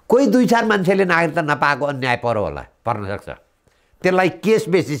 कोही 2-4 मान्छेले नागरिकता नपाएको अन्याय पर्न सक्छ, त्यसलाई केस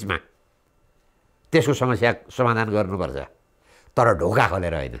बेसिसमा त्यसको समस्या समाधान गर्नुपर्छ, तर ढोका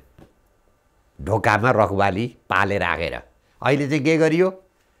खोलेर होइन। ढोकामा रखवाली पाले राखेर। अहिले चाहिँ के गरियो,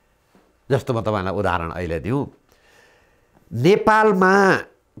 जस्तो म तपाईँलाई उदाहरण अहिले दिउँ, नेपालमा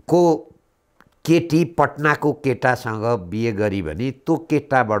को केटी पटनाको केटासँग बिहे गरी भने त्यो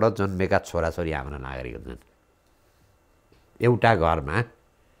केटाबाट जन्मेका छोराछोरी हाम्रा नागरिक हुन्छन्। एउटा घरमा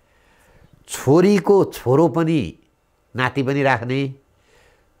छोरीको छोरो पनि नाति पनि राख्ने,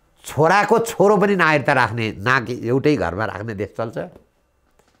 छोराको छोरो पनि नागरिकता राख्ने, एउटै घरमा राख्ने देश चल्छ।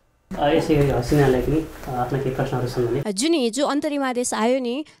 यसै गरी हसिनालाई पनि आफ्ना केही प्रश्नहरू छन् भने जुन हिजो अन्तरिम आदेश आयो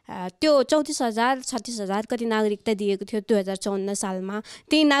नि, त्यो 34,000 36,000 कति नागरिकता दिएको थियो 2054 सालमा,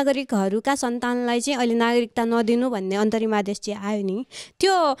 त्यही नागरिकहरूका सन्तानलाई चाहिँ अहिले नागरिकता नदिनु भन्ने अन्तरिम आदेश चाहिँ आयो नि,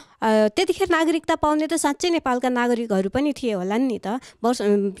 त्यो त्यतिखेर नागरिकता पाउने त साँच्चै नेपालका नागरिकहरू पनि थिए होला नि त।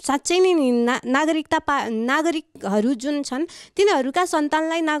 साँच्चै नै नागरिकहरू जुन छन् तिनीहरूका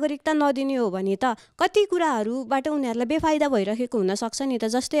सन्तानलाई नागरिकता नदिने हो भने त कति कुराहरूबाट उनीहरूलाई बेफाइदा भइरहेको हुनसक्छ नि त।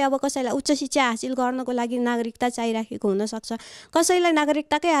 जस्तै अब कसैलाई उच्च शिक्षा हासिल गर्नको लागि नागरिकता चाहिरहेको हुनसक्छ, कसैलाई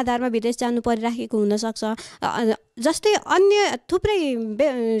नागरिकताकै आधारमा विदेश जानु परिरहेको हुनसक्छ, जस्तै अन्य थुप्रै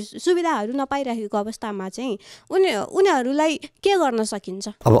सुविधाहरू नपाइरहेको अवस्थामा चाहिँ उनीहरूलाई के गर्न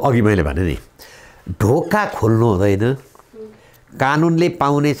सकिन्छ? अब अघि मैले भने नि, ढोका खोल्नु हुँदैन, कानुनले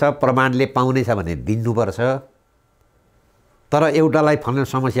पाउनेछ, प्रमाणले पाउनेछ भने दिनुपर्छ। तर एउटालाई फल्ने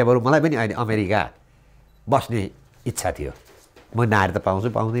समस्या बरु मलाई पनि अहिले अमेरिका बस्ने इच्छा थियो, म नागरिकता पाउँछु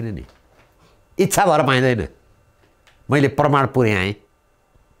पाउँदिनँ नि, इच्छा भएर पाइँदैन। मैले प्रमाण पुर्याएँ,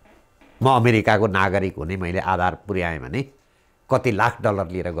 म अमेरिकाको नागरिक हुने मैले आधार पुर्याएँ भने कति लाख डलर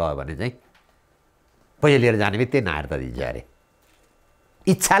लिएर गयो भने चाहिँ पैसा लिएर जाने बित्तिकै नागरिकता दिन्छ अरे।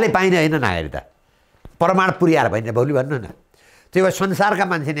 इच्छाले पाइने होइन नागरिकता, प्रमाण पुर्याएर भइन्छ। भोलि भन्नु न, त्यो संसारका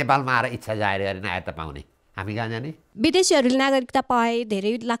मान्छे नेपालमा आएर इच्छा जाहेर गरे नागरिकता पाउने, हामी कहाँ जाने? विदेशीहरूले नागरिकता पाए,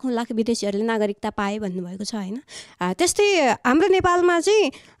 धेरै लाखौँ लाख विदेशीहरूले नागरिकता पाए भन्नुभएको छ होइन। त्यस्तै हाम्रो नेपालमा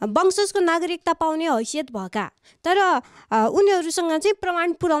चाहिँ वंशजको नागरिकता पाउने हैसियत भएका तर उनीहरूसँग चाहिँ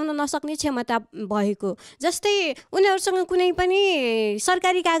प्रमाण पुर्याउन नसक्ने क्षमता भएको, जस्तै उनीहरूसँग कुनै पनि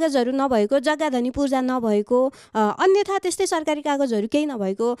सरकारी कागजहरू नभएको, जग्गा धनी पूर्जा नभएको, अन्यथा त्यस्तै सरकारी कागजहरू केही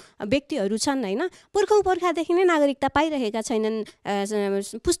नभएको व्यक्तिहरू छन् होइन। पुर्खौँदेखि नै नागरिकता पाइरहेका छैनन्,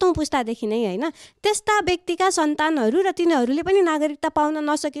 पुस्तौँ पुस्तादेखि नै होइन। त्यस्ता व्यक्तिका सन्तानहरू र तिनीहरूले पनि नागरिकता पाउन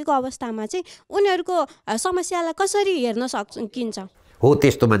नसकेको अवस्थामा चाहिँ उनीहरूको समस्यालाई कसरी हेर्न सकिन्छ? हो,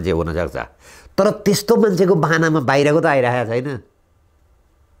 त्यस्तो मान्छे हुनसक्छ, तर त्यस्तो मान्छेको बहानामा बाहिरको त आइरहेको छैन।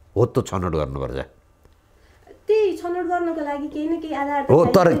 हो, त छनौट गर्नुपर्छ। त्यही छनौट गर्नको लागि केही न केही आधार हो,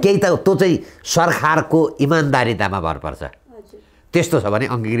 तर केही त त्यो चाहिँ सरकारको इमान्दारितामा भर पर्छ। त्यस्तो छ भने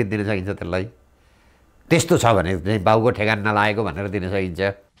अङ्गीकृत दिन सकिन्छ त्यसलाई। त्यस्तो छ भने चाहिँ बाउको ठेगान नलागेको भनेर दिन सकिन्छ।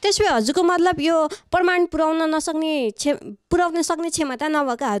 त्यसो भए हजुरको मतलब यो प्रमाण पुर्याउन सक्ने क्षमता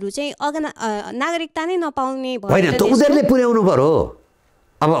नभएकाहरू चाहिँ नागरिकता नै नपाउने होइन त उनीहरूले पुर्याउनु पर्यो।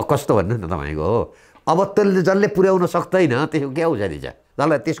 अब कस्तो भन्नु न तपाईँको हो, अब त्यसले जसले पुर्याउन सक्दैन त्यसको के औषधि छ,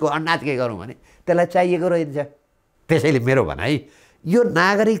 जसलाई त्यसको अन्दाज के गरौँ भने त्यसलाई चाहिएको रहन्छ। त्यसैले मेरो भनाइ यो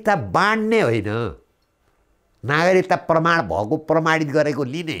नागरिकता बाँड्ने होइन, नागरिकता प्रमाण भएको प्रमाणित गरेको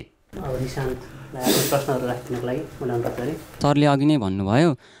लिने। प्रश्नहरू राखिदिनको लागि मैले अनुरोध गरेँ। सरले अघि नै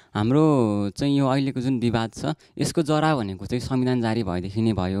भन्नुभयो हाम्रो चाहिँ यो अहिलेको जुन विवाद छ यसको जरा भनेको चाहिँ संविधान जारी भएदेखि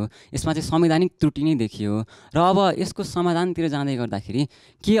नै भयो। यसमा चाहिँ संवैधानिक त्रुटि नै देखियो र अब यसको समाधानतिर जाँदै गर्दाखेरि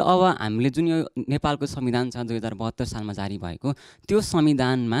के अब हामीले जुन यो नेपालको संविधान छ 2072 सालमा जारी भएको त्यो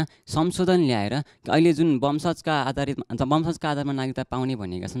संविधानमा संशोधन ल्याएर अहिले जुन वंशजका आधारमा नागरिकता पाउने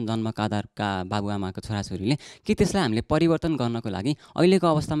भनेका छन् जन्मका आधारका बाबुआमाको छोराछोरीले, के त्यसलाई हामीले परिवर्तन गर्नको लागि अहिलेको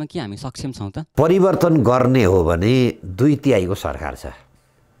अवस्थामा के हामी सक्षम छौँ त? परिवर्तन गर्ने हो भने 2/3 सरकार छ,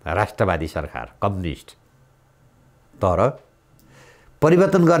 राष्ट्रवादी सरकार, कम्युनिस्ट। तर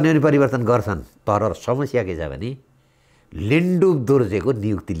परिवर्तन गर्ने भने परिवर्तन गर्छन्, तर समस्या के छ भने लिन्डुप दोर्जेको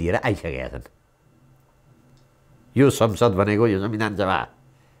नियुक्ति लिएर आइसकेका छन्। यो संसद भनेको यो संविधान सभा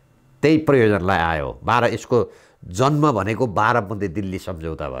त्यही प्रयोजनलाई आयो। यसको जन्म भनेको 12 मध्ये दिल्ली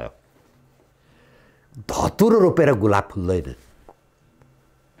सम्झौता भयो। धतुरो रोपेर गुलाब फुल्दैन।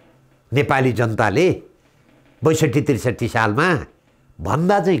 नेपाली जनताले 62-63 सालमा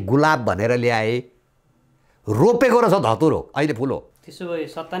भन्दा चाहिँ गुलाब भनेर ल्याए, रोपेको रहेछ धतुरो, अहिले फुलो। त्यसो भए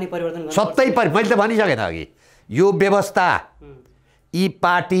सत्ता नै परिवर्तन मैले त भनिसकेँ त अघि, यो व्यवस्था, यी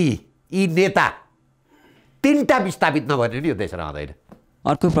पार्टी, यी नेता तीनटा विस्थापित नभने नि यो देश रहँदैन।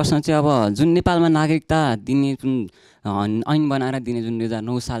 अर्को प्रश्न चाहिँ अब जुन नेपालमा नागरिकता दिने जुन ऐन बनाएर दिने जुन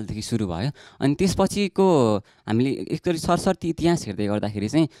 2009 सालदेखि सुरु भयो अनि त्यसपछिको हामीले एकचोटि सरसर्ती इतिहास हेर्दै गर्दाखेरि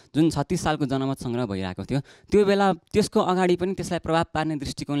चाहिँ जुन 36 सालको जनमत सङ्ग्रह भइरहेको थियो त्यो बेला त्यसको अगाडि पनि त्यसलाई प्रभाव पार्ने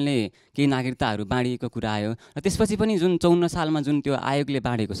दृष्टिकोणले केही नागरिकताहरू बाँडिएको कुरा आयो र त्यसपछि पनि जुन 54 सालमा जुन त्यो आयोगले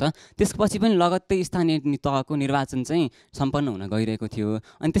बाँडेको छ त्यसपछि पनि लगत्तै स्थानीय तहको निर्वाचन चाहिँ सम्पन्न हुन गइरहेको थियो।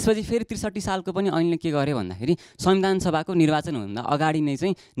 अनि त्यसपछि फेरि 63 सालको पनि ऐनले के गर्यो भन्दाखेरि संविधान सभाको निर्वाचन हुँदा अगाडि नै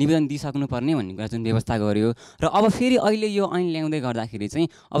चाहिँ निवेदन दिइसक्नुपर्ने भन्ने कुरा जुन व्यवस्था गर्यो र अब फेरि अहिले यो ऐन ल्याउँदै गर्दाखेरि चाहिँ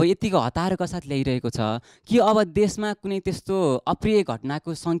अब यतिको हतारका साथ ल्याइरहेको छ कि अब देशमा कुनै त्यस्तो अप्रिय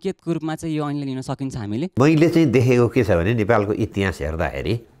घटनाको सङ्केतको रूपमा चाहिँ यो ऐनले लिन सकिन्छ हामीले? मैले चाहिँ देखेको के छ भने नेपालको इतिहास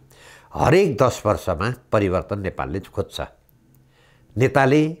हेर्दाखेरि हरेक 10 वर्षमा परिवर्तन नेपालले खोज्छ।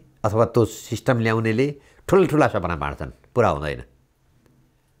 नेताले अथवा त्यो सिस्टम ल्याउनेले ठुल्ठुला सपना बाँड्छन्, पुरा हुँदैन।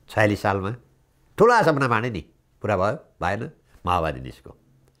 46 सालमा ठुला सपना बाँडे नि, पुरा भयो भएन, माओवादी निस्क्यो।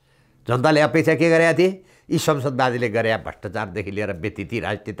 जनताले अपेक्षा के गरेका थिए? यी संसदवादीले गरे भ्रष्टाचारदेखि लिएर व्यतिथि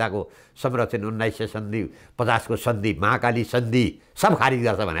राजनीतिताको संरक्षण 1900 सन्धि, 50 को सन्धि, महाकाली सन्धि सब खारिज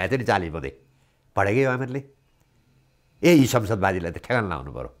गर्छ भनेको थियो नि 40 मध्ये। पढेकै हो हामीहरूले। यी संसदवादीलाई त ठेगान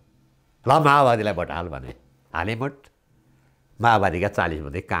लाउनु पऱ्यो। ल माओवादीलाई भोट हाल भने हाले भोट, माओवादीका 40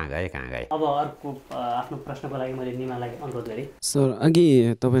 मध्ये कहाँ गए? अब अर्को आफ्नो प्रश्नको लागि मैले निमालाई अनुरोध गरेँ। सर,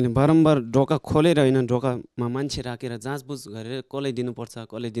 अघि तपाईँले बारम्बार ढोका खोलेर होइन ढोकामा मान्छे राखेर जाँचबुझ गरेर कसलाई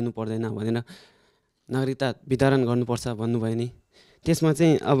दिनुपर्छ कसलाई दिनु पर्दैन भनेर नागरिकता वितरण गर्नुपर्छ भन्नुभयो नि, त्यसमा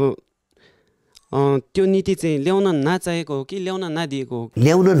चाहिँ अब त्यो नीति चाहिँ ल्याउन नचाहेको हो कि ल्याउन नदिएको हो?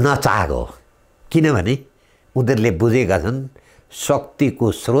 ल्याउन नचाहेको हो, किनभने उनीहरूले बुझेका छन्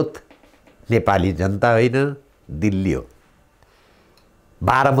शक्तिको स्रोत नेपाली जनता होइन दिल्ली हो।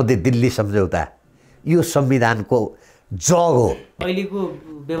 12 मध्ये दिल्ली सम्झौता यो संविधानको जग हो। अहिलेको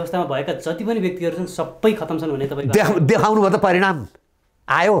व्यवस्थामा भएका जति पनि व्यक्तिहरू छन् सबै खतम छन् भने तपाईँ देखाउनु भयो त परिणाम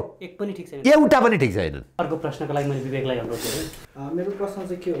आयो? एक पनि ठिक छैन, एउटा पनि ठिक छैन। अर्को प्रश्नको लागि मैले विवेकलाई अनुरोध गरेँ। मेरो प्रश्न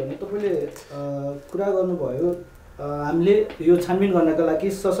चाहिँ के हो भने तपाईँले कुरा गर्नुभयो हामीले यो छानबिन गर्नका लागि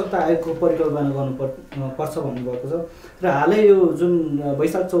सशक्त आयोगको परिकल्पना गर्नुपर्छ भन्नुभएको छ र हालै यो जुन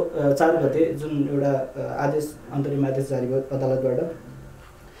वैशाख 4 गते जुन एउटा अन्तरिम आदेश जारी भयो अदालतबाट,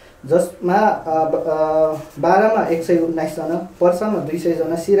 जसमा 12मा 119 जना, पर्सामा 200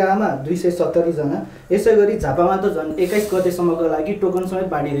 जना, सिराहामा 270 जना, यसै गरी झापामा त झन् 21 गतेसम्मको लागि टोकन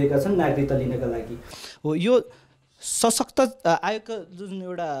समेत बाँडिरहेका छन् नागरिकता लिनका लागि। हो, यो सशक्त आयोगको जुन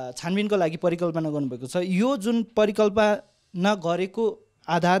एउटा छानबिनको लागि परिकल्पना गर्नुभएको छ, यो जुन परिकल्पना गरेको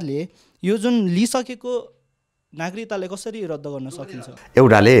आधारले यो जुन लिइसकेको नागरिकतालाई कसरी रद्द गर्न सकिन्छ?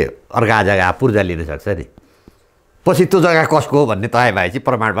 एउटाले अर्का जग्गा पूर्जा लिन सक्छ नि, पछि त्यो जग्गा कसको हो भन्ने तय भएपछि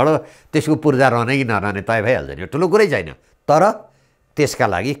प्रमाणबाट त्यसको पूर्जा रहने कि नरहने तय भइहाल्छ नि, यो ठुलो कुरै छैन। तर त्यसका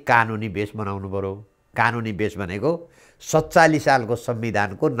लागि कानुनी बेस बनाउनु पऱ्यो। कानुनी बेस भनेको 47 सालको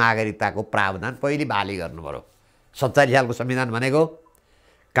संविधानको नागरिकताको प्रावधान पहिले बहाली गर्नु पऱ्यो। 47 सालको संविधान भनेको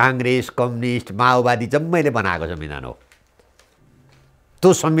काङ्ग्रेस, कम्युनिस्ट, माओवादी जम्मैले बनाएको संविधान हो।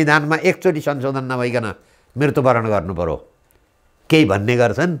 त्यो संविधानमा एकचोटि संशोधन नभइकन मृत्युवरण गर्नु पर्यो केही भन्ने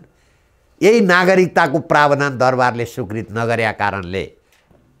गर्छन्। यही नागरिकताको प्रावधान दरबारले स्वीकृत नगरेका कारणले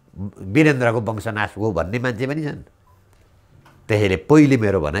वीरेन्द्रको वंशनाश हो भन्ने मान्छे पनि छन्। त्यसैले पहिले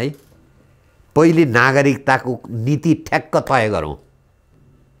मेरो भनाइ पहिले नागरिकताको नीति ठ्याक्क तय गरौँ।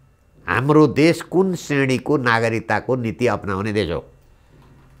 हाम्रो देश कुन श्रेणीको नागरिकताको नीति अपनाउने देश हो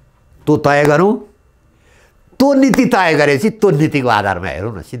त्यो तय गरौँ। त्यो नीति तय गरेपछि त्यो नीतिको आधारमा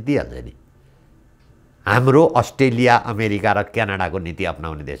हेरौँ न, सिद्धिहाल्छ नि। हाम्रो अस्ट्रेलिया अमेरिका र क्यानाडाको नीति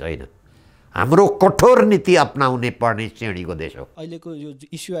अपनाउने देश होइन, हाम्रो कठोर नीति अपनाउने पर्ने श्रेणीको देश हो। अहिलेको यो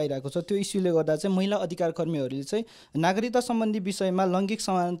इस्यु आइरहेको छ त्यो इस्युले गर्दा चाहिँ महिला अधिकार कर्मीहरूले चाहिँ नागरिकता सम्बन्धी विषयमा लैङ्गिक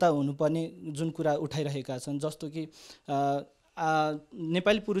समानता हुनुपर्ने जुन कुरा उठाइरहेका छन्, जस्तो कि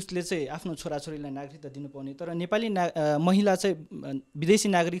नेपाली पुरुषले चाहिँ आफ्नो छोराछोरीलाई नागरिकता दिनुपर्ने, तर नेपाली महिला चाहिँ विदेशी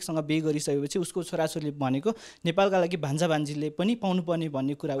नागरिकसँग बिहे गरिसकेपछि उसको छोराछोरीले भनेको नेपालका लागि भान्जा भान्जीले पनि पाउनुपर्ने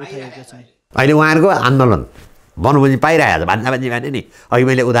भन्ने कुरा उठाइएको छ। अहिले उहाँहरूको आन्दोलन बनोबनी पाइरहेको छ। भान्जा भान्जी भने नि अघि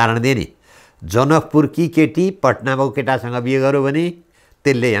मैले उदाहरण दिएँ नि, जनकपुरकी केटी पटनाको केटासँग बिहे गर्यो भने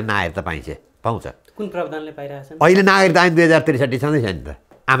त्यसले यहाँ नागरिकता पाउँछ। कुन प्रावधानले पाइरहेछन्? अहिले नागरिकता ऐन 2063 छँदैछ नि त।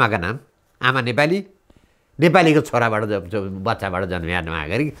 आमाका नाम, आमा नेपाली, नेपालीको छोराबाट बच्चाबाट जन्मिया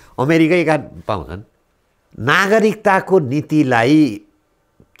नागरिक अमेरिकैका पाउँछन्। नागरिकताको नीतिलाई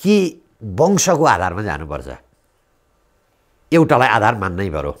कि वंशको आधारमा जानुपर्छ, एउटालाई आधार मान्नै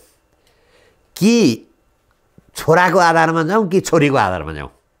पर्यो, कि छोराको आधारमा जाउँ कि छोरीको आधारमा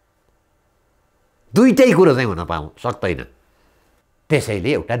जाउँ, दुईटै कुरो चाहिँ हुन सक्दैन।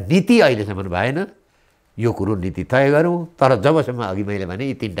 त्यसैले एउटा नीति अहिलेसम्म भएन, यो कुरो नीति तय गरौँ। तर जबसम्म अघि मैले भने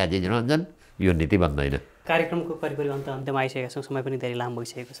यी तीनटा चिज रहन्छन् यो नीति बन्दैन। कार्यक्रमको करिब अन्त्यमा आइसकेका छौँ, समय पनि धेरै लामो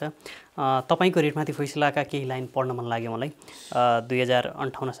भइसकेको छ। तपाईँको रेटमाथि फैसलाका केही लाइन पढ्न मन लाग्यो मलाई।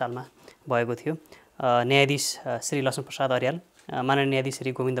 2058 सालमा भएको थियो। न्यायाधीश श्री लक्ष्मणप्रसाद अर्याल, माननीय न्यायाधीश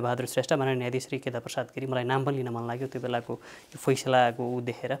श्री गोविन्द बहादुर श्रेष्ठ, माननीय न्यायाधीश श्री केदार प्रसाद गिरी, मलाई नाम पनि लिन मन लाग्यो त्यो बेलाको यो फैसलाको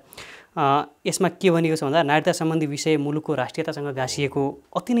देखेर। यसमा के भनिएको छ भन्दा नागरिकता सम्बन्धी विषय मुलुकको राष्ट्रियतासँग गाँसिएको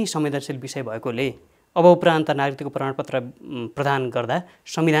अति नै संवेदनशील विषय भएकोले अब उपरान्त नागरिकताको प्रमाणपत्र प्रदान गर्दा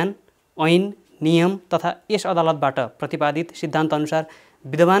संविधान, ऐन, नियम तथा यस अदालतबाट प्रतिपादित सिद्धान्तअनुसार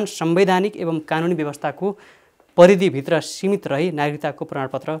विद्यमान संवैधानिक एवं कानुनी व्यवस्थाको परिधिभित्र सीमित रही नागरिकताको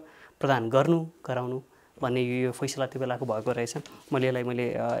प्रमाणपत्र प्रदान गराउनु भन्ने यो फैसला त्यो बेलाको भएको रहेछ।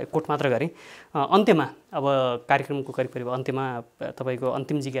 मैले कोट मात्र गरेँ। अन्त्यमा अब कार्यक्रमको करिब अन्त्यमा तपाईँको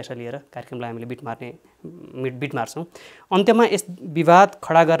अन्तिम जिज्ञासा लिएर कार्यक्रमलाई हामीले बिट मार्छौँ। अन्त्यमा यस विवाद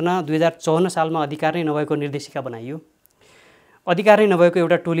खडा गर्न 2054 सालमा अधिकार नै नभएको निर्देशिका बनाइयो, अधिकार नै नभएको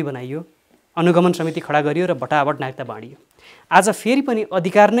एउटा टोली बनाइयो, अनुगमन समिति खडा गरियो र बटाबट नागरिकता बाँडियो। आज फेरि पनि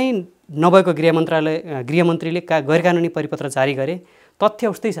अधिकार नै नभएको गृहमन्त्रीले गैरकानुनी परिपत्र जारी गरे। तथ्य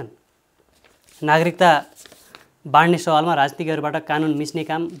उस्तै छन्। नागरिकता बाँड्ने सवालमा राजनीतिकहरूबाट कानुन मिच्ने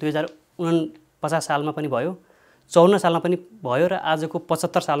काम 2049 सालमा पनि भयो, 54 सालमा पनि भयो र आजको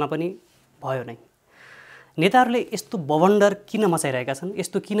 75 सालमा पनि भयो नै। नेताहरूले यस्तो बवन्डर किन मचाइरहेका छन्?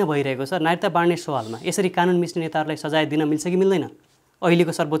 यस्तो किन भइरहेको छ? नागरिकता बाँड्ने सवालमा यसरी कानुन मिच्ने नेताहरूलाई सजाय दिन मिल्छ कि मिल्दैन?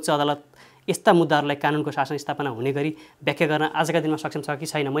 अहिलेको सर्वोच्च अदालत यस्ता मुद्दाहरूलाई कानुनको शासन स्थापना हुने गरी व्याख्या गर्न आजका दिनमा सक्षम छ कि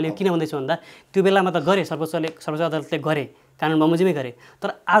छैन? मैले किन भन्दैछु भन्दा त्यो बेलामा त गरे, सर्वोच्च अदालतले गरे, कानुन बमोजिमै गरे, तर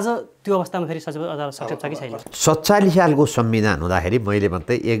आज त्यो अवस्थामा फेरि सर्वोच्च अदालत सक्षम छ कि छैन? 47 सालको संविधान हुँदाखेरि मैले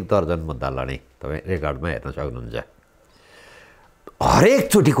मात्रै 1 दर्जन मुद्दा लडेँ। तपाईँ रेकर्डमा हेर्न सक्नुहुन्छ।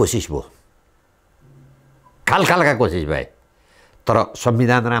 हरेकचोटि कोसिस भयो, खालखालका कोसिस भए, तर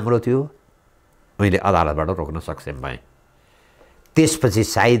संविधान राम्रो थियो, मैले अदालतबाट रोक्न सक्षम भएँ। त्यसपछि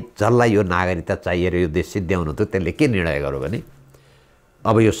सायद जसलाई यो नागरिकता चाहिएर यो देश सिद्ध्याउनु थियो त्यसले के निर्णय गर्यो भने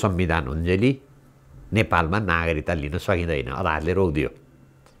अब यो संविधान हुन्जेली नेपालमा नागरिकता लिन सकिँदैन, अदालतले रोकिदियो।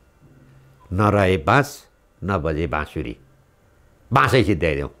 नरहे बाँस नबजे बाँसुरी, बाँसै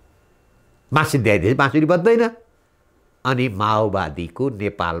सिद्ध्याइदिउँ। बाँस सिद्ध्याइदिएपछि बाँसुरी बज्दैन। अनि माओवादीको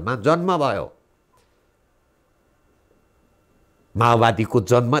नेपालमा जन्म भयो। माओवादीको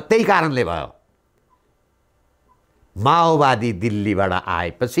जन्म त्यही कारणले भयो। माओवादी दिल्लीबाट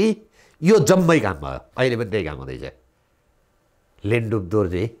आएपछि यो जम्मै काम भयो। अहिले पनि त्यही काम हुँदैछ। लेन्डुप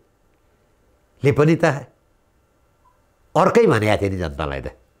दोर्जेले पनि त अर्कै भनेको थियो नि जनतालाई,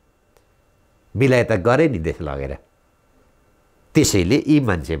 त बिलाए त गरे नि देश लगेर। त्यसैले यी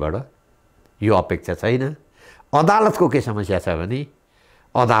मान्छेबाट यो अपेक्षा छैन। अदालतको के समस्या छ भने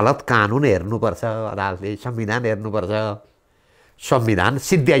अदालत कानुन हेर्नुपर्छ, अदालतले संविधान हेर्नुपर्छ। संविधान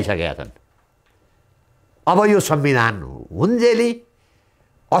सिद्ध्याइसकेका छन्। अब यो संविधान हुन्जेली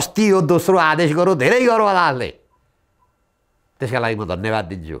अस्ति यो दोस्रो आदेश गरौँ, धेरै गरौँ अदालतले। त्यसका लागि म धन्यवाद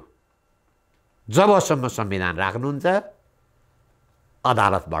दिन्छु। जबसम्म संविधान राख्नुहुन्छ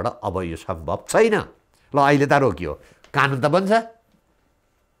अदालतबाट अब यो सम्भव छैन। ल अहिले त रोकियो, कानुन त बन्छ,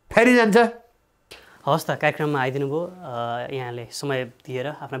 फेरि जान्छ। हवस् त, कार्यक्रममा आइदिनु भयो, यहाँले समय दिएर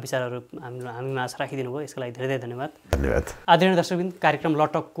आफ्ना विचारहरू हामी माझ राखिदिनु भयो, यसको लागि धेरै धेरै धन्यवाद। धन्यवाद। आदरणीय दर्शकबिन, कार्यक्रम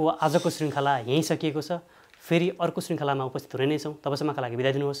लटकको आजको श्रृङ्खला यहीँ सकिएको छ। फेरि अर्को श्रृङ्खलामा उपस्थित हुने नै छौँ। तबसम्मका लागि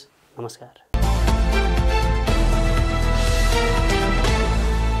बिदा दिनुहोस्। नमस्कार।